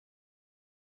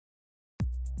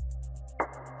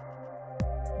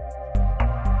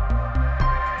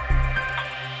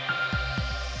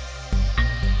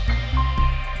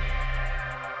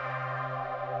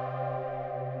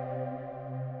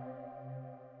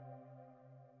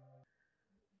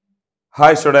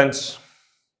Hi students,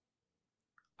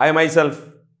 I myself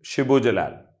Shibu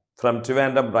Jalal from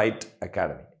Trivandrum Bright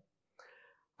Academy.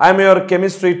 I am your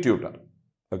chemistry tutor.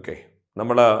 Okay,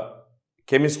 നമ്മൾ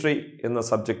chemistry എന്ന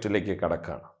സബ്ജക്റ്റിലേക്ക്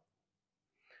കടക്കുകയാണ്.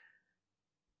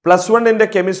 +1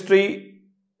 chemistry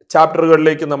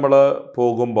ചാപ്റ്ററുകളിലേക്ക് നമ്മൾ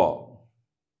പോകുമ്പോൾ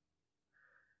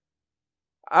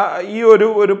ഈ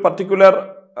ഒരു പർട്ടിക്കുലർ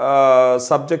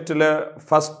സബ്ജക്റ്റിൽ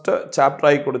ഫസ്റ്റ്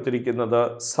ചാപ്റ്ററായി കൊടുത്തിരിക്കുന്നത്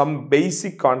some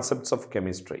basic concepts of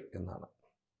chemistry എന്നാണ്.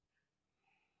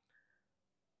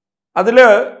 അതിൽ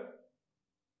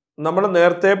നമ്മൾ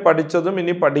നേരത്തെ പഠിച്ചതും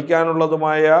ഇനി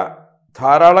പഠിക്കാനുള്ളതുമായ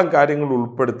ധാരാളം കാര്യങ്ങൾ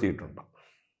ഉൾപ്പെടുത്തിയിട്ടുണ്ട്.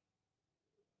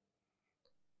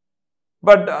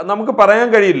 ബട്ട് നമുക്ക് പറയാൻ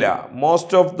കഴിയില്ല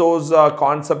most of those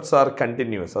concepts R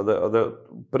continuous. അത്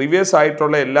പ്രീവിയസ്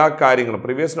ആയിട്ടുള്ള എല്ലാ കാര്യങ്ങളും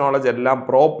പ്രീവിയസ് നോളജ് എല്ലാം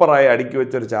പ്രോപ്പറായി അടുക്കി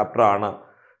വെച്ചൊരു ചാപ്റ്ററാണ്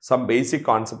some basic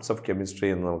concepts of chemistry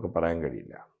എന്ന് നമുക്ക് പറയാൻ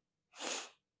കഴിയില്ല.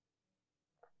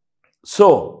 സോ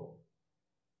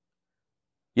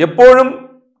എപ്പോഴും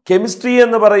കെമിസ്ട്രി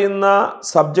എന്ന് പറയുന്ന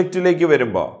സബ്ജക്റ്റിലേക്ക്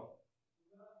വരുമ്പോൾ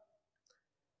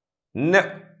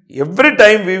every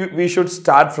time we should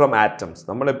start from atoms.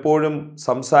 നമ്മളെപ്പോഴും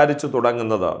സംസാരിച്ചു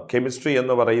തുടങ്ങുന്നത് കെമിസ്ട്രി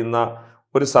എന്ന് പറയുന്ന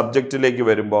ഒരു സബ്ജക്റ്റിലേക്ക്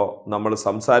വരുമ്പോൾ നമ്മൾ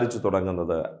സംസാരിച്ചു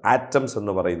തുടങ്ങുന്നത് ആറ്റംസ്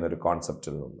എന്ന് പറയുന്ന ഒരു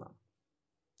കോൺസെപ്റ്റിൽ നിന്നാണ്.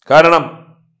 കാരണം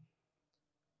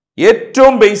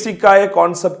ഏറ്റവും ബേസിക്കായ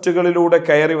കോൺസെപ്റ്റുകളിലൂടെ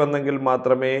കയറി വന്നെങ്കിൽ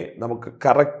മാത്രമേ നമുക്ക്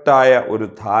കറക്റ്റായ ഒരു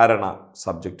ധാരണ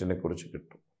സബ്ജക്റ്റിനെ കുറിച്ച്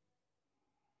കിട്ടൂ.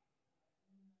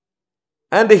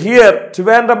 And here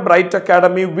Trivandrum Bright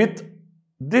Academy with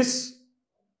this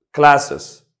classes,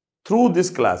 through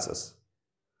these classes,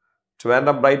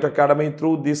 Trivandrum Bright Academy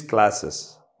through these classes,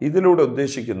 ഇതിലൂടെ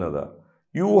ഉദ്ദേശിക്കുന്നത്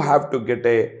you have to get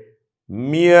a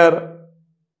mere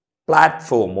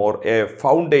platform or a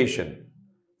foundation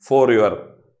for your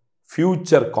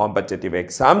future competitive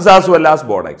exams as well as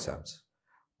board exams.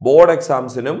 Board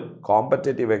examsiനും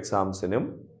competitive എക്സാംസിനും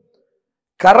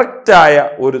കറക്റ്റായ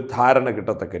ഒരു ധാരണ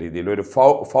കിട്ടത്തക്ക രീതിയിൽ ഒരു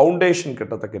foundation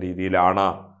കിട്ടത്തക്ക രീതിയിലാണ്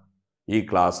ഈ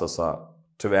ക്ലാസ്സസ്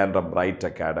Trivandrum Bright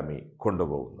Academy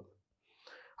കൊണ്ടുപോകുന്നത്.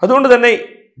 അതുകൊണ്ട് തന്നെ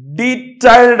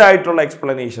ഡീറ്റെയിൽഡ് ആയിട്ടുള്ള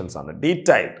എക്സ്പ്ലനേഷൻസ് ആണ്.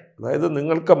 ഡീറ്റെയിൽഡ്, അതായത്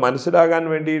നിങ്ങൾക്ക് മനസ്സിലാകാൻ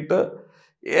വേണ്ടിയിട്ട്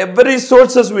every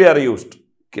sources V are used,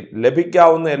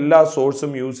 ലഭിക്കാവുന്ന എല്ലാ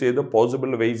സോഴ്സും യൂസ് ചെയ്ത് പോസിബിൾ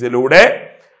വേസിലൂടെ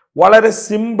വളരെ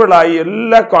സിമ്പിളായി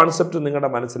എല്ലാ കോൺസെപ്റ്റും നിങ്ങളുടെ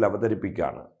മനസ്സിൽ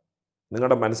അവതരിപ്പിക്കുകയാണ്,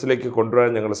 നിങ്ങളുടെ മനസ്സിലേക്ക്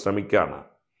കൊണ്ടുവരാൻ ഞങ്ങൾ ശ്രമിക്കുകയാണ്.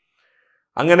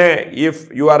 അങ്ങനെ if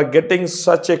you are getting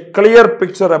such A clear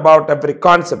picture about every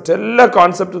concept, എല്ലാ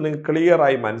കോൺസെപ്റ്റും നിങ്ങൾക്ക് ക്ലിയർ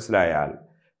ആയി മനസ്സിലായാൽ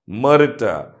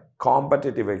മെറിറ്റ്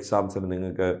കോമ്പറ്റേറ്റീവ് എക്സാംസിന്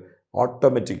നിങ്ങൾക്ക്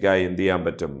ഓട്ടോമാറ്റിക്കായി എന്ത് ചെയ്യാൻ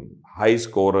പറ്റും, ഹൈ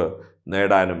സ്കോർ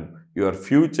നേടാനും your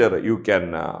future you can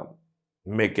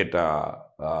make it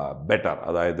better,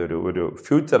 അതായത് ഒരു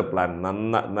ഫ്യൂച്ചർ പ്ലാൻ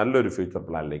നല്ലൊരു ഫ്യൂച്ചർ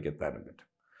പ്ലാനിലേക്ക് എത്താനും പറ്റും.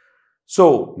 So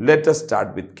let us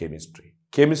start with chemistry.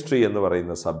 Chemistry എന്ന്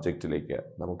പറയുന്ന സബ്ജക്റ്റിലേക്ക്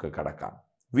നമുക്ക് കടക്കാം.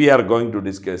 We are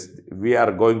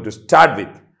going to start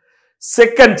with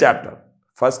second chapter.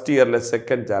 First ഇയറിലെ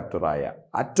second chapter ആയ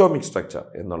അറ്റോമിക് സ്ട്രക്ചർ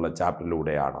എന്നുള്ള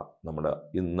ചാപ്റ്ററിലൂടെയാണ് നമ്മൾ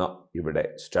ഇന്ന് ഇവിടെ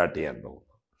സ്റ്റാർട്ട് ചെയ്യാൻ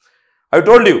പോകുന്നത്. ഐ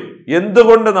ടോൾഡ് യു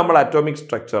എന്തുകൊണ്ട് നമ്മൾ അറ്റോമിക്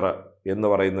സ്ട്രക്ചർ എന്ന്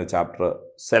പറയുന്ന ചാപ്റ്റർ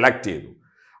സെലക്ട് ചെയ്തു.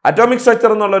 അറ്റോമിക് സ്ട്രക്ചർ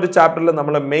എന്നുള്ള ഒരു ചാപ്റ്ററിൽ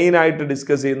നമ്മൾ മെയിൻ ആയിട്ട്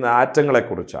ഡിസ്കസ് ചെയ്യുന്ന ആറ്റങ്ങളെ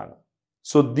കുറിച്ചാണ്.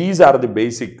 So these are the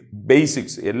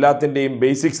basics, എല്ലാത്തിൻ്റെയും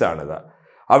ബേസിക്സ് ആണിത്.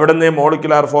 അവിടെ നിന്ന്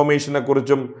മോളിക്കുലാർ ഫോർമേഷനെ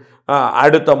കുറിച്ചും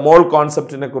അടുത്ത മോൾ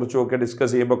കോൺസെപ്റ്റിനെ കുറിച്ചും ഒക്കെ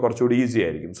ഡിസ്കസ് ചെയ്യുമ്പോൾ കുറച്ചുകൂടി ഈസി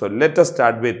ആയിരിക്കും. So let us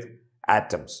start with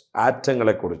atoms.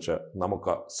 ആറ്റങ്ങളെ കുറിച്ച്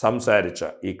നമുക്ക് സംസാരിച്ച്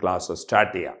ഈ ക്ലാസ്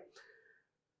സ്റ്റാർട്ട് ചെയ്യാം.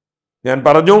 ഞാൻ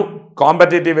പറഞ്ഞു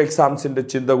കോമ്പറ്റേറ്റീവ് എക്സാംസിൻ്റെ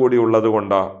ചിന്ത കൂടി ഉള്ളത്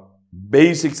കൊണ്ട്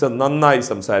ബേസിക്സ് നന്നായി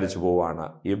സംസാരിച്ചു പോവാണ്.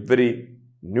 എവറി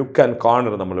ന്യൂക്ക് ആൻഡ്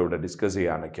കോർണർ നമ്മളിവിടെ ഡിസ്കസ്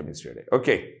ചെയ്യാണ് കെമിസ്ട്രിയുടെ.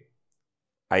 Okay,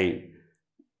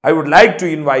 I would like to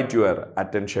invite your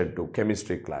attention to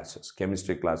chemistry classes.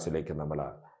 Chemistry ക്ലാസ്സിലേക്ക് നമ്മൾ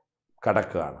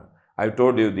കടക്കുകയാണ്. I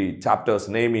told you the chapter's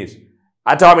name is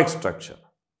atomic structure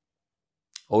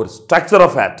or structure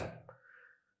of atom.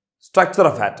 Structure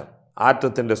of atom.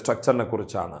 ആറ്റത്തിൻ്റെ സ്ട്രക്ചറിനെ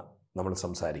കുറിച്ചാണ് നമ്മൾ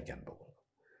സംസാരിക്കാൻ പോകുന്നത്.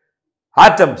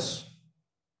 Atoms.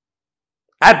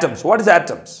 What is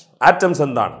atoms? Atoms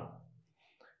എന്താണ്?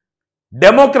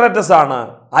 ഡെമോക്രാറ്റസ് ആണ്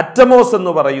അറ്റമോസ്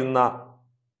എന്ന് പറയുന്ന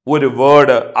ഒരു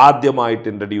വേർഡ് ആദ്യമായിട്ട്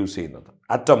ഇൻട്രൊഡ്യൂസ് ചെയ്യുന്നത്.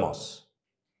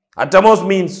 അറ്റമോസ്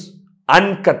മീൻസ്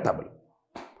അൺകട്ടബിൾ.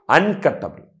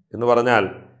 എന്ന് പറഞ്ഞാൽ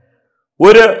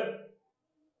ഒരു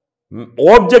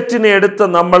ഓബ്ജക്റ്റിനെ എടുത്ത്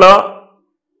നമ്മൾ,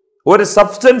 ഒരു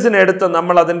സബ്സ്റ്റൻസിനെ എടുത്ത്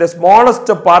നമ്മൾ അതിൻ്റെ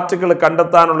സ്മോളസ്റ്റ് പാർട്ടിക്കിൾ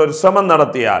കണ്ടെത്താനുള്ള ഒരു ശ്രമം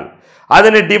നടത്തിയാൽ,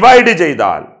 അതിനെ ഡിവൈഡ്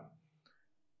ചെയ്താൽ,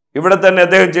 ഇവിടെ തന്നെ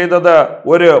അദ്ദേഹം ചെയ്തത്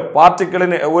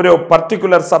ഒരു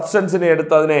പർട്ടിക്കുലർ സബ്സ്റ്റൻസിനെ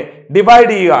എടുത്ത് അതിനെ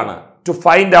ഡിവൈഡ് ചെയ്യുകയാണ് to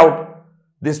find out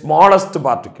the smallest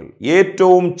particle.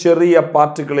 ഏറ്റവും ചെറിയ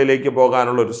പാർട്ടിക്കിളിലേക്ക്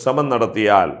പോകാനുള്ള ഒരു ശ്രമം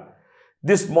നടത്തിയാൽ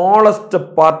ദി സ്മോളസ്റ്റ്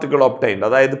പാർട്ടിക്കിൾ ഒബ്റ്റൈൻഡ്,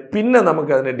 അതായത് പിന്നെ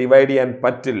നമുക്കതിനെ ഡിവൈഡ് ചെയ്യാൻ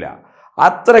പറ്റില്ല,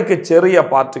 അത്രയ്ക്ക് ചെറിയ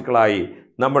പാർട്ടിക്കിളായി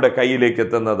നമ്മുടെ കയ്യിലേക്ക്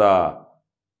എത്തുന്നത്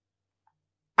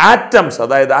ആറ്റംസ്,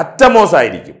 അതായത് അറ്റമോസ്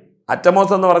ആയിരിക്കും.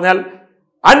 അറ്റമോസ് എന്ന് പറഞ്ഞാൽ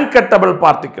അൺകട്ടബിൾ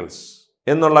പാർട്ടിക്കിൾസ്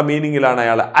എന്നുള്ള മീനിങ്ങിലാണ്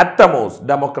അയാൾ അറ്റമോസ്,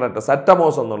 ഡെമോക്രാറ്റസ്,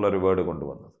 അറ്റമോസ് എന്നുള്ളൊരു വേർഡ്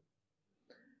കൊണ്ടുവന്നത്.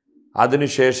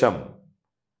 അതിനുശേഷം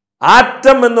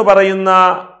ആറ്റം എന്ന് പറയുന്ന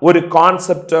ഒരു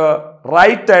കോൺസെപ്റ്റ്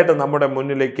റൈറ്റ് ആയിട്ട് നമ്മുടെ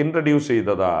മുന്നിലേക്ക് ഇൻട്രൊഡ്യൂസ്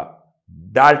ചെയ്തത്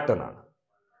ഡാൾട്ടൺ ആണ്.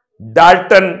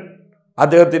 ഡാൾട്ടൺ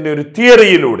അദ്ദേഹത്തിൻ്റെ ഒരു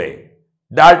തിയറിയിലൂടെ,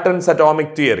 ഡാൾട്ടൺസ്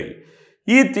അറ്റോമിക് തിയറി,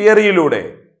 ഈ തിയറിയിലൂടെ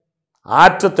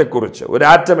ആറ്റത്തെക്കുറിച്ച്, ഒരു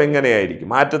ആറ്റം എങ്ങനെയായിരിക്കും,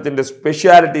 ആറ്റത്തിൻ്റെ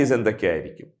സ്പെഷ്യാലിറ്റീസ്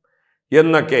എന്തൊക്കെയായിരിക്കും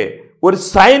എന്നൊക്കെ ഒരു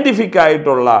സയൻറ്റിഫിക്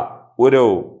ആയിട്ടുള്ള ഒരു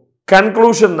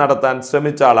കൺക്ലൂഷൻ നടത്താൻ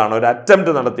ശ്രമിച്ച ആളാണ്, ഒരു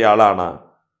അറ്റംപ്റ്റ് നടത്തിയ ആളാണ്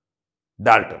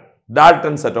ഡാൾട്ടൺ.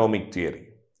 Dalton's atomic theory.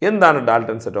 എന്താണ്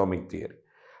ഡാൾട്ടൺസ് അറ്റോമിക് തിയറി?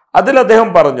 അതിൽ അദ്ദേഹം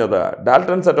പറഞ്ഞത്,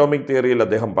 ഡാൾട്ടൺസ് അറ്റോമിക് തിയറിയിൽ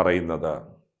അദ്ദേഹം പറയുന്നത്,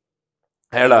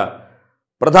 അയാൾ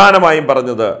പ്രധാനമായും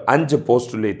പറഞ്ഞത് 5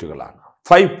 പോസ്റ്റുലേറ്റുകളാണ്,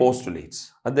 5 പോസ്റ്റുലേറ്റ്സ്.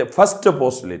 അത് ഫസ്റ്റ്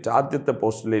പോസ്റ്റുലേറ്റ്, ആദ്യത്തെ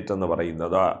പോസ്റ്റുലേറ്റ് എന്ന്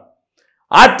പറയുന്നത്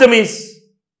atom is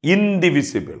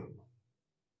indivisible.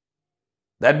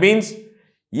 That means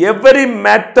every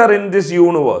matter in this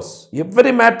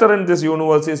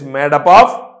universe is made up of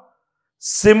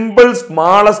simple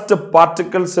smallest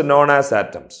particles known as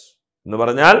atoms. എന്ന്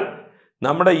പറഞ്ഞാൽ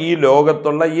നമ്മുടെ ഈ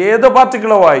ലോകത്തുള്ള ഏത്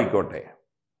പാർട്ടിക്കിളോ ആയിക്കോട്ടെ,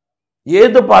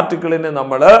 ഏത് പാർട്ടിക്കിളിനെ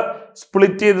നമ്മൾ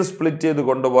സ്പ്ലിറ്റ് ചെയ്ത്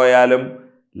കൊണ്ടുപോയാലും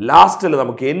ലാസ്റ്റിൽ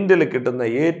നമുക്ക് എൻഡിൽ കിട്ടുന്ന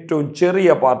ഏറ്റവും ചെറിയ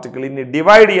പാർട്ടിക്കിൾ, ഇനി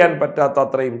ഡിവൈഡ് ചെയ്യാൻ പറ്റാത്ത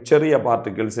അത്രയും ചെറിയ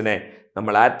പാർട്ടിക്കിൾസിനെ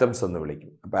നമ്മൾ ആറ്റംസ് എന്ന്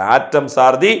വിളിക്കും. അപ്പൊ atoms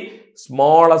are the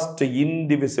smallest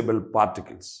indivisible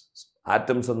particles.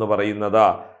 Atoms എന്ന് പറയുന്നത്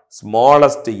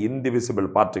സ്മോളസ്റ്റ് ഇൻഡിവിസിബിൾ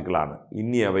പാർട്ടിക്കിൾ ആണ്.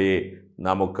 ഇനി അവയെ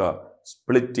നമുക്ക്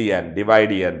സ്പ്ലിറ്റ് ചെയ്യാൻ,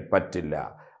 ഡിവൈഡ് ചെയ്യാൻ പറ്റില്ല.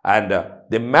 And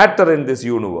the matter in this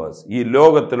universe, ഈ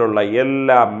ലോകത്തിലുള്ള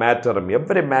എല്ലാ മാറ്ററും,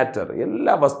 എവറി മാറ്റർ,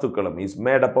 എല്ലാ വസ്തുക്കളും is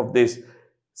made up of this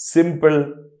simple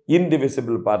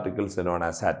indivisible particles known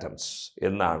as atoms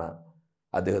എന്നാണ്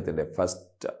അദ്ദേഹത്തിൻ്റെ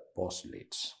ഫസ്റ്റ്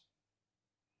പോസ്റ്റുലേറ്റ്സ്.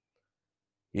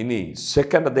 ഇനി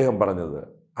സെക്കൻഡ് അദ്ദേഹം പറഞ്ഞത്,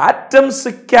 atoms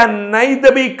can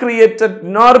neither be created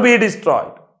nor B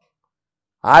destroyed.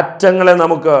 ആറ്റങ്ങളെ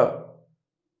നമുക്ക്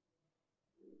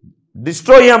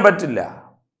ഡിസ്ട്രോയ് ചെയ്യാൻ പറ്റില്ല.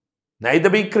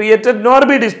 Neither be created nor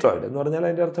B destroyed എന്ന് പറഞ്ഞാൽ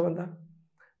അതിൻ്റെ അർത്ഥം എന്താ?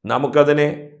 നമുക്കതിനെ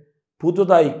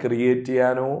പുതുതായി ക്രിയേറ്റ്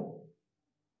ചെയ്യാനോ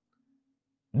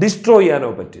ഡിസ്ട്രോയ് ചെയ്യാനോ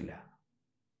പറ്റില്ല.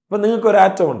 അപ്പം നിങ്ങൾക്കൊരു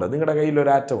ആറ്റമുണ്ട്, നിങ്ങളുടെ കയ്യിൽ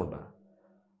ഒരു ആറ്റമുണ്ട്,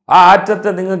 ആ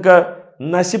ആറ്റത്തെ നിങ്ങൾക്ക്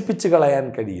നശിപ്പിച്ച് കളയാൻ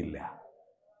കഴിയില്ല.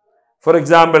 ഫോർ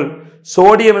എക്സാമ്പിൾ,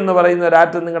 സോഡിയം എന്ന് പറയുന്ന ഒരു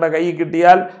ആറ്റം നിങ്ങളുടെ കയ്യിൽ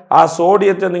കിട്ടിയാൽ ആ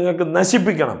സോഡിയത്തെ നിങ്ങൾക്ക്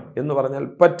നശിപ്പിക്കണം എന്ന് പറഞ്ഞാൽ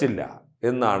പറ്റില്ല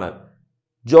എന്നാണ്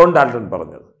ജോൺ ഡാൾട്ടൺ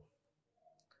പറഞ്ഞത്.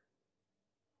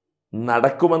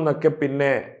 നടക്കുമെന്നൊക്കെ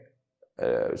പിന്നെ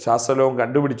ശാസ്ത്രലോകം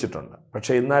കണ്ടുപിടിച്ചിട്ടുണ്ട്.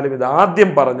 പക്ഷെ എന്നാലും ഇത്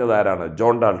ആദ്യം പറഞ്ഞത് ആരാണ്?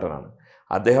 ജോൺ ഡാൾട്ടൺ ആണ്.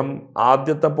 അദ്ദേഹം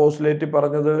ആദ്യത്തെ പോസ്റ്റുലേറ്റിൽ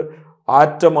പറഞ്ഞത്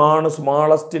ആറ്റമാണ്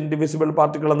സ്മാളസ്റ്റ് ഇൻഡിവിസിബിൾ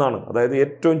പാർട്ടിക്കിൾ എന്നാണ്, അതായത്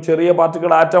ഏറ്റവും ചെറിയ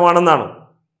പാർട്ടിക്കിൾ ആറ്റമാണെന്നാണ്.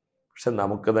 പക്ഷെ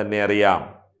നമുക്ക് തന്നെ അറിയാം,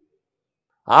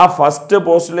 ആ ഫസ്റ്റ്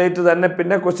പോസ്റ്റുലേറ്റ് തന്നെ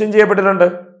പിന്നെ ക്വസ്റ്റ്യൻ ചെയ്യപ്പെട്ടിട്ടുണ്ട്.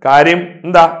 കാര്യം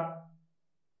എന്താ?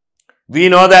 We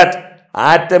know that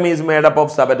atom is made up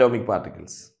of sub atomic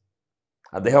particles.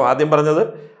 അദ്ദേഹം ആദ്യം പറഞ്ഞത്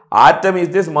atom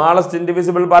is the smallest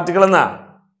indivisible particle എന്നാ,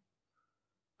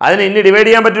 അതിനെ ഇനി ഡിവൈഡ്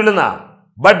ചെയ്യാൻ പറ്റില്ലെന്നാ.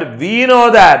 But we know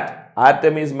that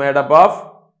atom is made up of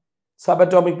sub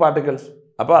atomic particles.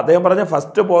 അപ്പോൾ അദ്ദേഹം പറഞ്ഞ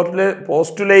ഫസ്റ്റ്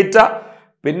പോസ്റ്റുലേറ്റ്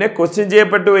പിന്നെ ക്വസ്റ്റ്യൻ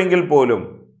ചെയ്യപ്പെട്ടു എങ്കിൽ പോലും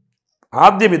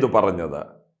ആദ്യം ഇത് പറഞ്ഞത്,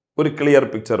 ഒരു ക്ലിയർ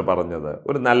പിക്ചർ പറഞ്ഞത്,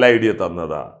 ഒരു നല്ല ഐഡിയ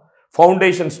തന്നത്,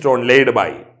 foundation stone laid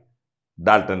by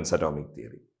Dalton's atomic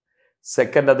theory.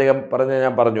 Second അദ്ദേഹം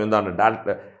ഞാൻ പറഞ്ഞു എന്താണ്?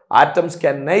 Atoms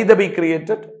can neither be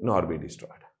created nor B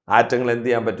destroyed. ആറ്റങ്ങൾ എന്ത്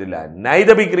ചെയ്യാൻ പറ്റില്ല?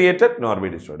 Neither be created nor B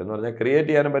destroyed എന്ന് പറഞ്ഞാൽ ക്രിയേറ്റ്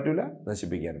ചെയ്യാനും പറ്റില്ല,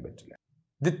 നശിപ്പിക്കാനും പറ്റില്ല.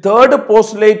 The third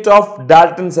postulate of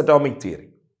Dalton's atomic theory.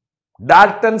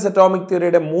 Dalton's atomic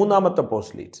തിയറിയുടെ മൂന്നാമത്തെ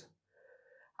postulate,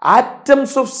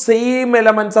 atoms of same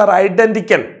elements R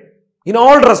identical in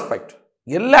all respect.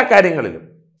 എല്ലാ കാര്യങ്ങളിലും,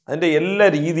 അതിൻ്റെ എല്ലാ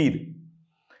രീതിയിലും.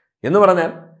 എന്ന്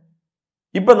പറഞ്ഞാൽ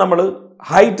ഇപ്പം നമ്മൾ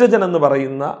ഹൈഡ്രജൻ എന്ന്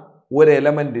പറയുന്ന ഒരു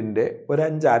എലമെൻറ്റിൻ്റെ ഒരു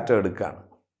 5 ആറ്റം എടുക്കുകയാണ്.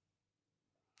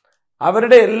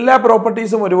 അവരുടെ എല്ലാ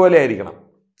പ്രോപ്പർട്ടീസും ഒരുപോലെ ആയിരിക്കണം.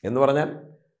 എന്ന് പറഞ്ഞാൽ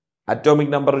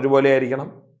അറ്റോമിക് നമ്പർ ഒരുപോലെ ആയിരിക്കണം,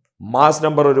 മാസ്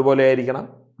നമ്പർ ഒരുപോലെ ആയിരിക്കണം,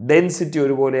 ഡെൻസിറ്റി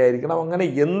ഒരുപോലെ ആയിരിക്കണം. അങ്ങനെ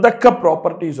എന്തൊക്കെ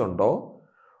പ്രോപ്പർട്ടീസ് ഉണ്ടോ,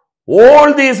 all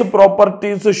these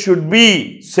properties should be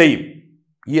same.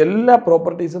 ഈ എല്ലാ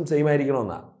പ്രോപ്പർട്ടീസും സെയിം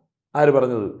ആയിരിക്കണമെന്നാണ് ആര്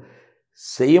പറഞ്ഞത്?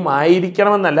 സെയിം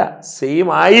ആയിരിക്കണമെന്നല്ല, സെയിം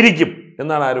ആയിരിക്കും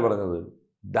എന്നാണ് ആര് പറഞ്ഞത്?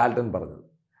 ഡാൾട്ടൺ പറഞ്ഞത്.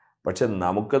 പക്ഷെ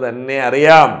നമുക്ക് തന്നെ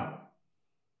അറിയാം,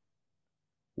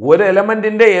 ഒരു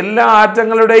എലമെന്റിന്റെ എല്ലാ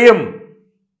ആറ്റങ്ങളുടെയും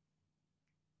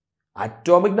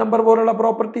അറ്റോമിക് നമ്പർ പോലുള്ള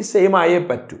പ്രോപ്പർട്ടി സെയിം ആയേ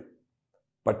പറ്റൂ.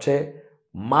 പക്ഷേ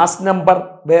മാസ് നമ്പർ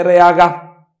വേറെയാകാം.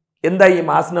 എന്താ ഈ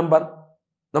മാസ് നമ്പർ?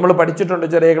 നമ്മൾ പഠിച്ചിട്ടുണ്ട്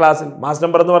ചെറിയ ക്ലാസ്സിൽ. മാസ്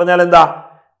നമ്പർ എന്ന് പറഞ്ഞാൽ എന്താ?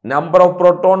 Number of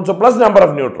protons plus number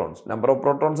of neutrons. Number of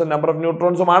പ്രോട്ടോൺസും number of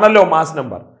ന്യൂട്രോൺസും ആണല്ലോ മാസ്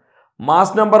നമ്പർ.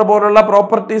 മാസ് നമ്പർ പോലുള്ള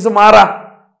പ്രോപ്പർട്ടീസ് മാറാം.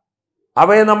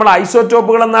 അവയെ നമ്മൾ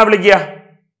ഐസോടോപ്പുകൾ എന്നാ വിളിക്കുക,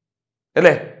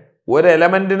 അല്ലേ? ഒരു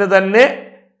എലമെന്റിന് തന്നെ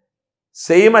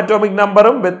സെയിം അറ്റോമിക്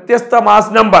നമ്പറും വ്യത്യസ്ത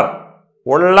മാസ് നമ്പർ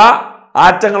ഉള്ള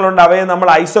ആറ്റങ്ങളുണ്ട്. അവയെ നമ്മൾ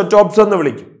ഐസോടോപ്സ് എന്ന്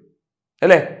വിളിക്കും,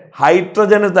 അല്ലേ?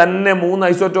 ഹൈഡ്രജന് തന്നെ 3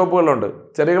 ഐസോടോപ്പുകളുണ്ട്.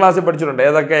 ചെറിയ ക്ലാസ്സിൽ പഠിച്ചിട്ടുണ്ട്.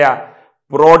 ഏതൊക്കെയാ?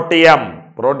 പ്രോട്ടിയം.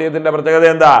 പ്രോട്ടിയത്തിന്റെ പ്രത്യേകത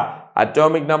എന്താ?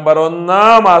 അറ്റോമിക് നമ്പർ 1,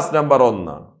 മാസ് നമ്പർ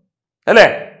 1, അല്ലേ?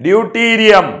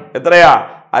 ഡ്യൂട്ടീരിയം എത്രയാ?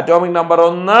 Atomic number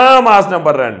 1, mass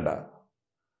number 2.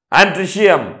 And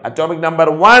tritium atomic number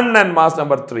 1 and mass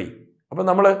number 3. അപ്പൊ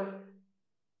നമ്മൾ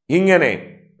ഇങ്ങനെ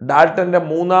ഡാൾട്ടന്റെ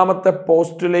മൂന്നാമത്തെ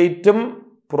പോസ്റ്റുലേറ്റും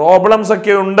പ്രോബ്ലംസ്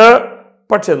ഒക്കെ ഉണ്ട്,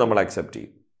 പക്ഷെ നമ്മൾ അക്സെപ്റ്റ്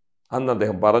ചെയ്യും. അന്ന്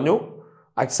അദ്ദേഹം പറഞ്ഞു,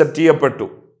 അക്സെപ്റ്റ് ചെയ്യപ്പെട്ടു.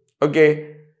 ഓക്കെ,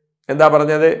 എന്താ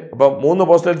പറഞ്ഞത്? അപ്പൊ 3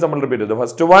 പോസ്റ്റുലേറ്റ്സ് നമ്മൾ റിപ്പീറ്റ് ചെയ്തു.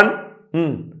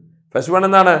 ഫസ്റ്റ് വൺ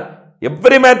എന്താണ്?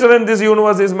 Every matter in this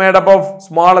universe is made up of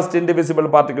smallest indivisible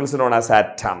particles known as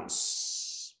atoms.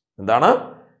 എന്താണ്?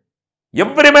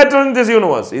 Every matter in this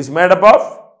universe is made up of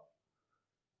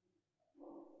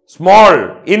small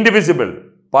indivisible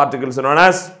particles known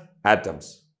as atoms.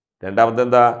 രണ്ടാമത്തെ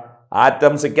എന്താ?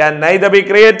 Atoms can neither be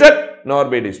created nor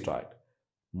B destroyed.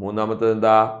 മൂന്നാമത്തത്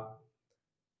എന്താ?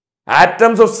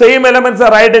 Atoms of same elements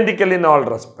R identical in all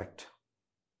respect.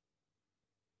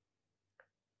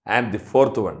 And the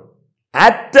fourth one,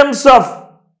 atoms of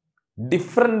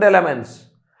different elements,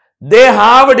 they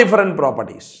have different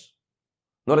properties.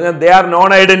 എന്ന് പറഞ്ഞാൽ they are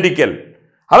non-identical.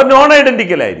 Our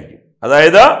non-identical ആയിരിക്കും.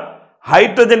 അതായത്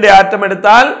ഹൈഡ്രജന്റെ atom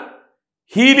എടുത്താൽ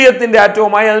ഹീലിയത്തിന്റെ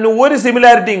ആറ്റവുമായി അതിന് ഒരു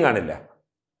സിമിലാരിറ്റിയും കാണില്ല,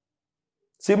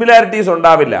 സിമിലാരിറ്റീസ്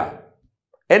ഉണ്ടാവില്ല,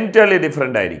 entirely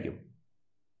different ആയിരിക്കും.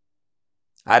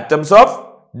 Atoms of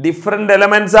different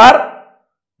elements are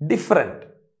different.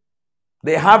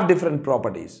 They have different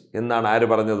properties എന്നാണ് ആര്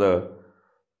പറഞ്ഞത്?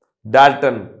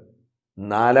 ഡാൾട്ടൺ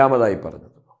നാലാമതായി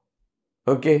പറഞ്ഞത്.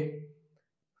 Okay,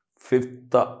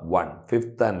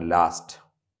 fifth and last,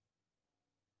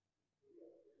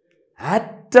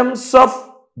 atoms of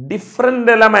different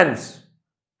elements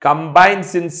combines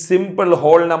in simple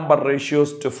whole number ratios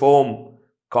to form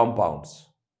compounds.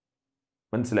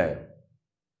 മനസ്സിലായോ?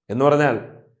 എന്ന് പറഞ്ഞാൽ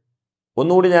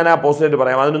ഒന്നുകൂടി ഞാൻ ആ പോസ്റ്റേറ്റ്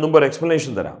പറയാം, അതിന് മുമ്പ് ഒരു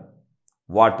എക്സ്പ്ലനേഷൻ തരാം.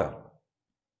 വാട്ടർ,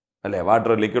 അല്ലേ?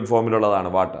 Water liquid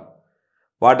ഫോമിലുള്ളതാണ് water.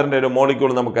 വാട്ടറിന്റെ ഒരു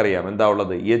മോളിക്യൂൾ നമുക്കറിയാം, എന്താ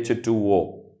ഉള്ളത്? H2O.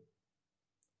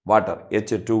 വാട്ടർ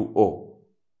H2O,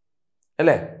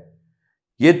 അല്ലേ?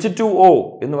 H2O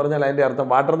എന്ന് പറഞ്ഞാൽ അതിന്റെ അർത്ഥം,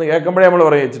 വാട്ടർ എന്ന് കേൾക്കുമ്പോഴേ നമ്മൾ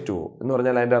പറയും H2O എന്ന്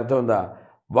പറഞ്ഞാൽ അതിന്റെ അർത്ഥം എന്താ?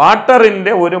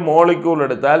 വാട്ടറിന്റെ ഒരു മോളിക്യൂൾ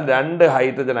എടുത്താൽ 2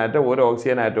 ഹൈഡ്രജൻ ആറ്റം 1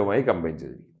 ഓക്സിജൻ ആറ്റവുമായി കമ്പൈൻ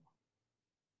ചെയ്തിരിക്കും.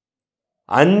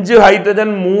 5 ഹൈഡ്രജൻ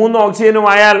 3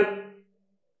 ഓക്സിജനുമായാൽ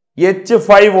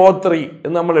H5O3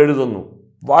 എന്ന് നമ്മൾ എഴുതുന്നു.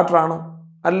 വാട്ടർ ആണോ?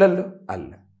 അല്ലല്ലോ,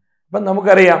 അല്ല. അപ്പൊ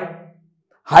നമുക്കറിയാം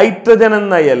ഹൈഡ്രജൻ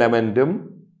എന്ന എലമെന്റും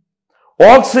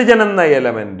ഓക്സിജൻ എന്ന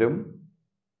എലമെന്റും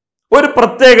ഒരു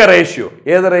പ്രത്യേക റേഷ്യോ,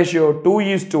 ഏത് ratio?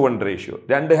 2:1 ratio.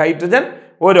 2 hydrogen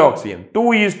 1 oxygen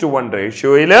 2:1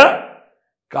 റേഷ്യോയിൽ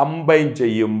combine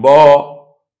ചെയ്യുമ്പോൾ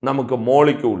നമുക്ക്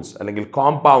മോളിക്യൂൾസ് അല്ലെങ്കിൽ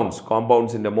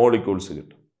കോമ്പൗണ്ട്സിന്റെ മോളിക്യൂൾസ്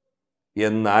കിട്ടും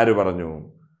എന്ന് ആര് പറഞ്ഞു?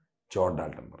 ജോൺ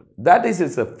ഡാൾട്ടൺ പറഞ്ഞു. That is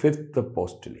it's A fifth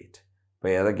postulate. അപ്പൊ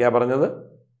ഏതൊക്കെയാ പറഞ്ഞത്?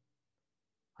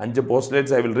 5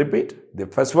 postulates. I will repeat. The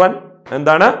first one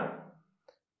എന്താണ്?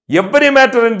 Every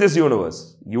matter in this universe,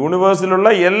 യൂണിവേഴ്സിലുള്ള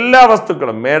എല്ലാ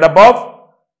വസ്തുക്കളും made up of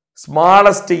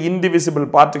smallest indivisible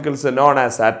particles known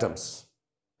as atoms,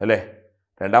 അല്ലേ?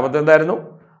 രണ്ടാമത്തെ എന്തായിരുന്നു?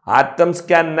 Atoms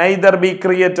can neither be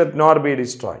created nor B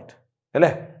destroyed,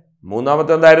 അല്ലേ?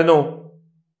 മൂന്നാമത്തെ എന്തായിരുന്നു?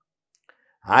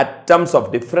 atoms of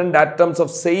different atoms of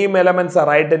same elements are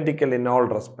identical in all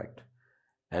respect.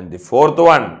 And the fourth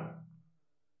one,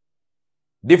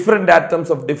 different atoms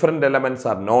of different elements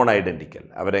are non-identical.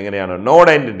 Avarenganeyanu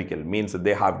non-identical means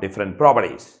they have different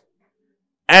properties.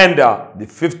 And the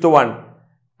fifth one,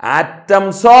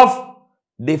 atoms of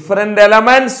different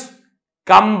elements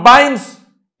combines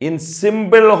in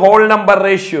simple whole number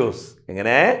ratios.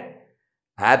 Engane?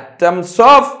 Atoms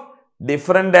of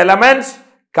different elements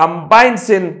combines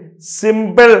in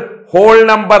simple whole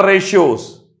number ratios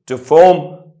to form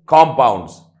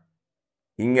compounds.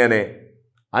 ഇങ്ങനെ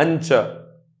 5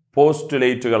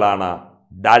 പോസ്റ്റുലേറ്റുകളാണ്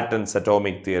Dalton's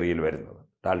atomic തിയറിയിൽ വരുന്നത്.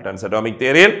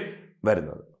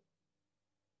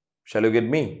 Shall you get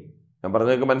me? ഞാൻ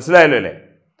പറഞ്ഞതൊക്കെ മനസ്സിലായല്ലോ അല്ലേ?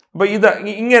 അപ്പൊ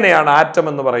ഇങ്ങനെയാണ് atom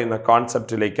എന്ന് പറയുന്ന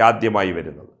കോൺസെപ്റ്റിലേക്ക് ആദ്യമായി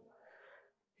വരുന്നത്.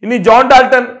 ഇനി John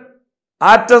Dalton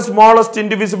atom smallest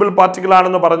indivisible particle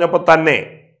ആണെന്ന് പറഞ്ഞപ്പോൾ തന്നെ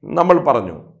നമ്മൾ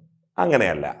പറഞ്ഞു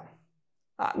അങ്ങനെയല്ല.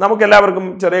 നമുക്കെല്ലാവർക്കും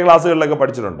ചെറിയ ക്ലാസ്സുകളിലൊക്കെ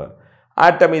പഠിച്ചിട്ടുണ്ട്.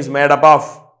 Atom is made up of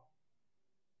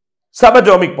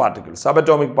subatomic particles.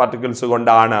 Subatomic particles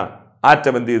കൊണ്ടാണ്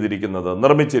ആറ്റം എന്ത് ചെയ്തിരിക്കുന്നത്,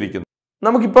 നിർമ്മിച്ചിരിക്കുന്നത്.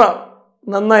 നമുക്കിപ്പോൾ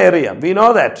നന്നായി അറിയാം, വി നോ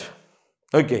ദാറ്റ്.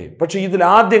 ഓക്കെ, പക്ഷെ ഇതിൽ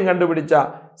ആദ്യം കണ്ടുപിടിച്ച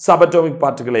സബറ്റോമിക്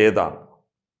പാർട്ടിക്കിൾ ഏതാണ്?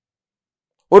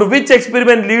 ഒരു which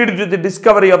experiment lead to the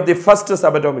discovery of the first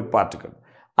subatomic particle?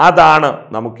 അതാണ്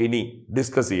നമുക്കിനി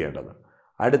ഡിസ്കസ് ചെയ്യേണ്ടത്.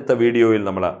 അടുത്ത വീഡിയോയിൽ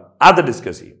നമ്മൾ അത്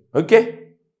ഡിസ്കസ് ചെയ്യും. Okay,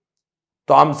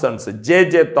 തോംസൺസ്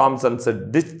J തോംസൺസ്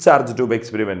discharge tube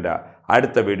experiment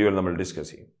അടുത്ത വീഡിയോയിൽ നമ്മൾ ഡിസ്കസ്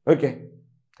ചെയ്യും. ഓക്കെ.